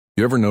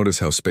You ever notice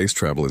how space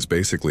travel is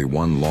basically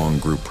one long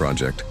group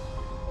project,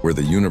 where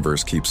the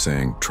universe keeps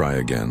saying, try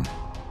again?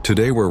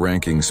 Today we're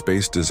ranking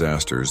space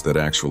disasters that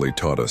actually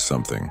taught us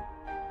something.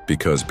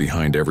 Because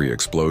behind every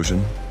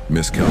explosion,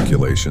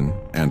 miscalculation,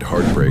 and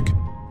heartbreak,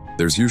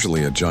 there's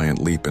usually a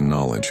giant leap in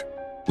knowledge.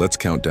 Let's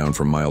count down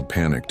from mild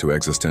panic to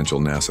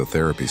existential NASA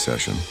therapy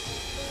session.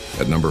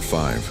 At number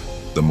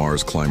 5, the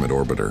Mars Climate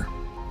Orbiter.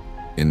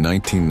 In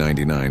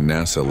 1999,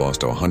 NASA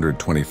lost a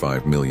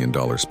 $125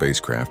 million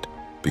spacecraft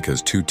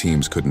because two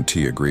teams couldn't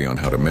agree on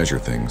how to measure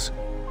things.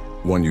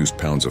 One used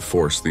pounds of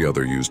force, the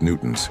other used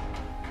newtons.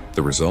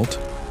 The result?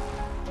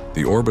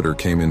 The orbiter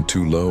came in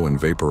too low and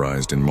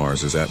vaporized in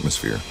Mars's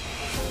atmosphere.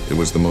 It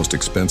was the most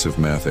expensive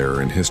math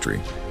error in history,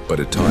 but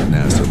it taught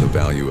NASA the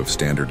value of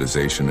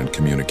standardization and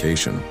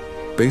communication.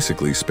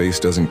 Basically, space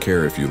doesn't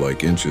care if you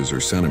like inches or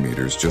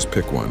centimeters, just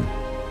pick one.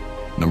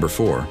 Number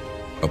 4,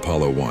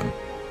 Apollo 1.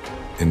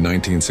 In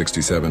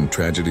 1967,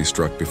 tragedy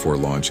struck before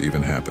launch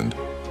even happened.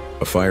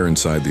 A fire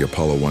inside the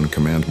Apollo 1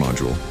 command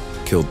module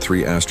killed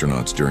 3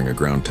 astronauts during a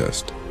ground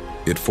test.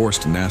 It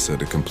forced NASA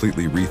to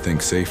completely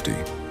rethink safety,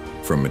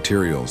 from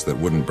materials that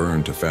wouldn't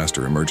burn to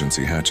faster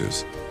emergency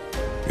hatches.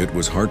 It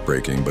was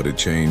heartbreaking, but it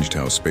changed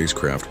how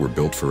spacecraft were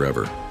built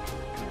forever.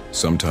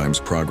 Sometimes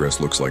progress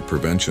looks like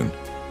prevention.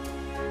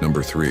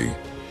 Number 3,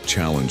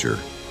 Challenger.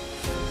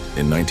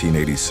 In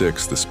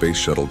 1986, the Space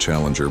Shuttle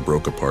Challenger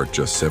broke apart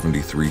just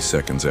 73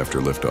 seconds after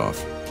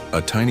liftoff.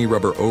 A tiny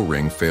rubber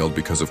O-ring failed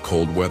because of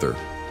cold weather,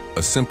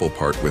 a simple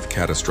part with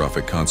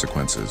catastrophic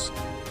consequences.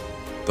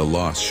 The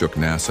loss shook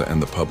NASA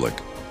and the public,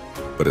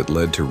 but it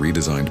led to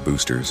redesigned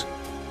boosters,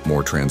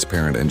 more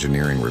transparent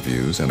engineering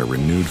reviews, and a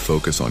renewed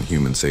focus on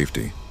human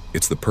safety.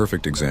 It's the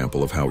perfect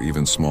example of how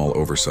even small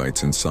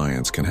oversights in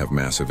science can have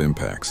massive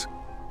impacts.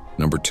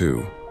 Number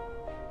 2,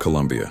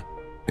 Columbia.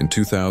 In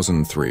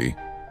 2003,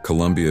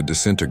 Columbia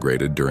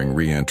disintegrated during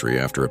re-entry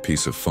after a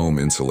piece of foam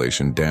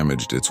insulation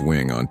damaged its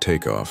wing on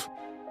takeoff.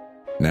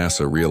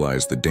 NASA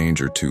realized the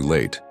danger too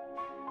late,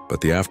 but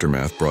the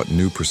aftermath brought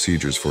new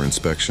procedures for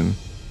inspection,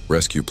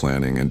 rescue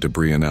planning, and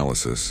debris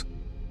analysis.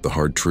 The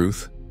hard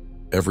truth?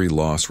 Every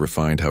loss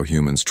refined how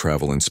humans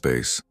travel in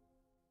space.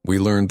 We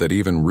learned that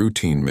even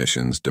routine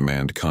missions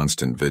demand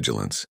constant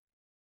vigilance.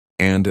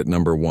 And at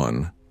number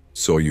 1,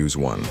 Soyuz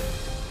 1.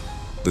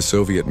 The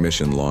Soviet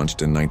mission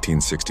launched in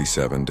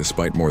 1967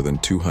 despite more than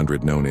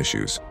 200 known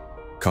issues.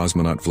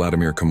 Cosmonaut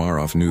Vladimir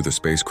Komarov knew the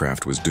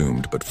spacecraft was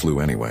doomed but flew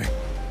anyway.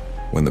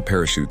 When the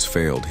parachutes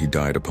failed, he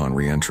died upon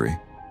re-entry.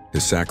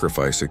 His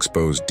sacrifice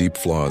exposed deep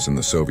flaws in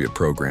the Soviet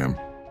program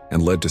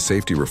and led to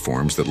safety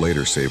reforms that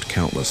later saved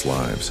countless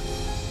lives.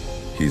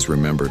 He's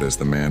remembered as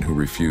the man who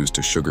refused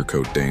to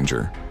sugarcoat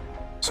danger.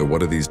 So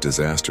what do these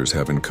disasters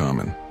have in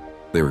common?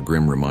 They were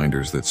grim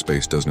reminders that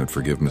space doesn't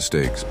forgive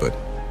mistakes, but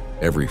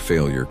every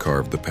failure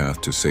carved the path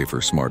to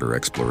safer, smarter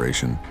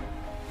exploration.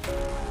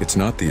 It's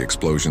not the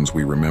explosions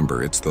we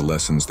remember, it's the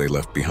lessons they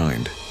left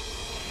behind.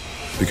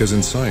 Because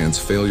in science,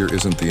 failure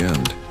isn't the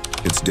end,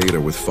 it's data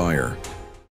with fire.